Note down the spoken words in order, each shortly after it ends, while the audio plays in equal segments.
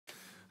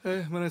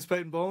Hey, my name's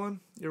Peyton Boling.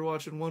 You're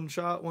watching One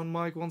Shot, One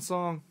Mic, One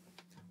Song.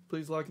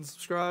 Please like and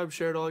subscribe,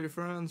 share it to all your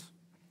friends.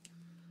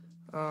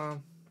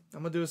 I'm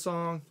going to do a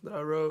song that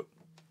I wrote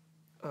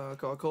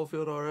called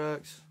Coalfield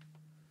Rx.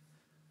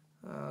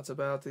 It's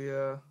about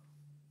the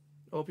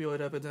opioid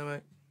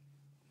epidemic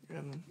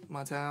in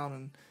my town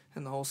and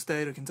in the whole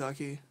state of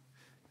Kentucky,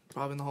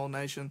 probably in the whole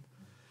nation.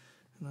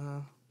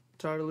 And,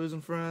 tired of losing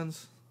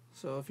friends,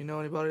 so if you know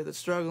anybody that's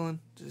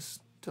struggling,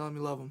 just tell them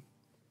you love them.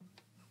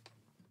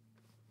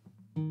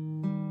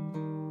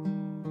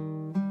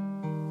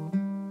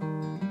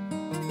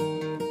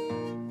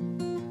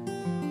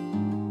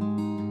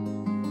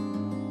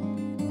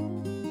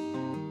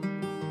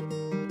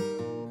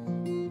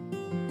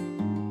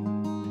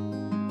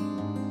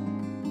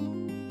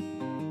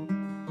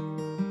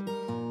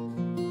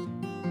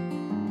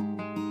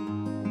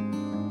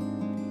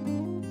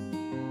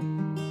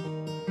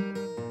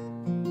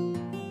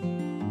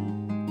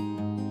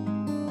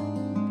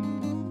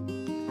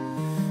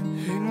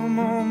 Ain't no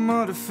more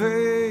muddy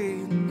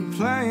feet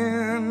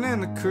playing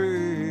in the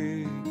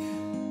creek.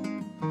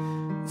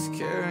 It's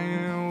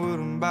carrying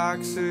wooden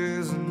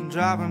boxes and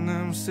dropping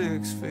them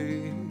 6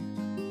 feet.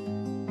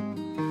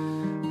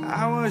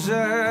 I wish I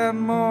had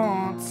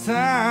more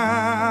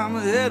time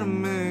ahead of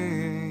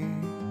me.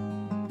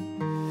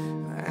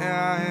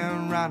 Yeah, I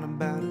am writing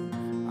about it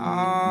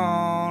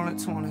all at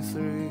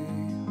 23.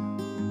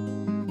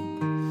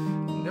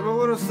 Never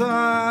would have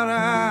thought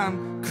I'd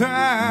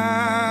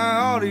cry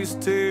all these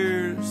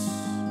tears.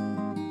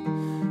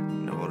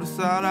 Never would have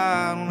thought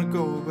I'd want to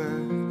go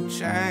back,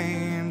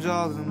 change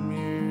all them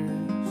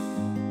years.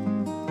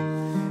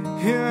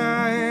 Here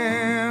I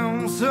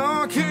am,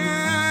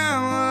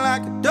 sulkin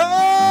like a dog.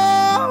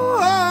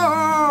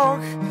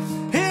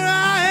 Here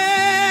I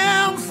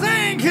am,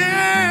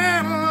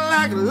 sinkin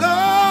like a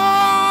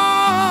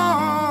log.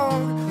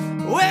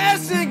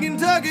 Western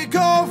Kentucky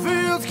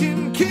coalfields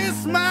can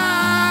kiss my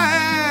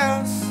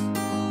ass.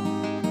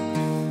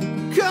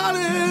 Call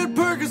it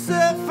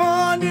Percocet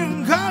fun, you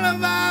can call it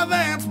my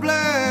Vance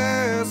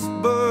Blast,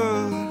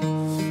 but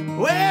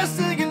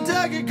Western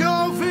Kentucky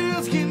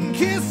coalfields can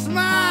kiss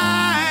my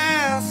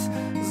ass.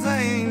 'Cause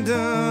they ain't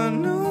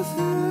done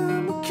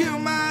nothing but kill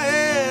my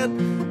head,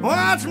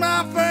 watch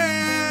my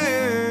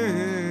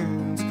friends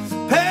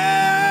pass.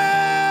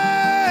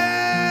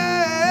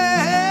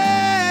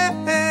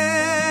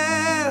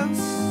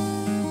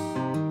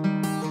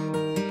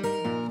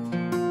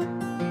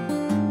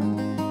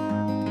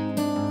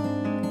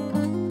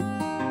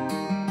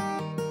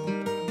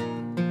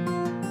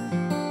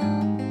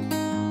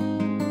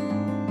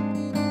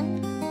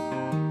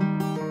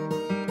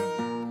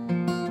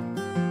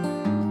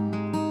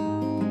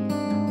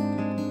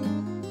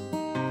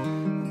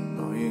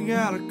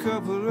 Got a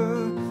couple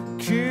of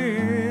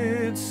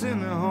kids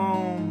in their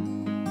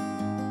home.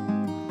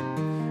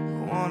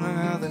 I wonder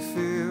how they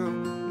feel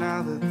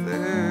now that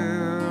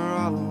they're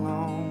all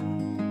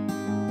alone.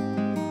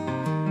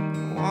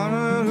 I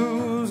wonder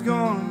who's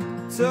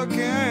gonna tuck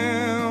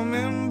him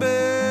in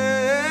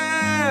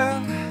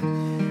bed.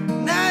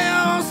 Now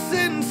you're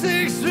sitting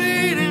 6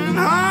 feet and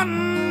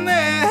haunting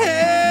their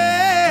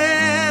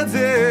heads.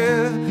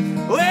 Yeah.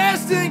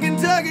 Western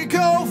Kentucky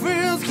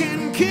coalfields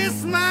can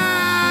kiss my.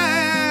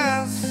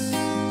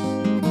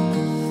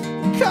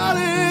 Call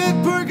it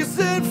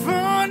Percocet.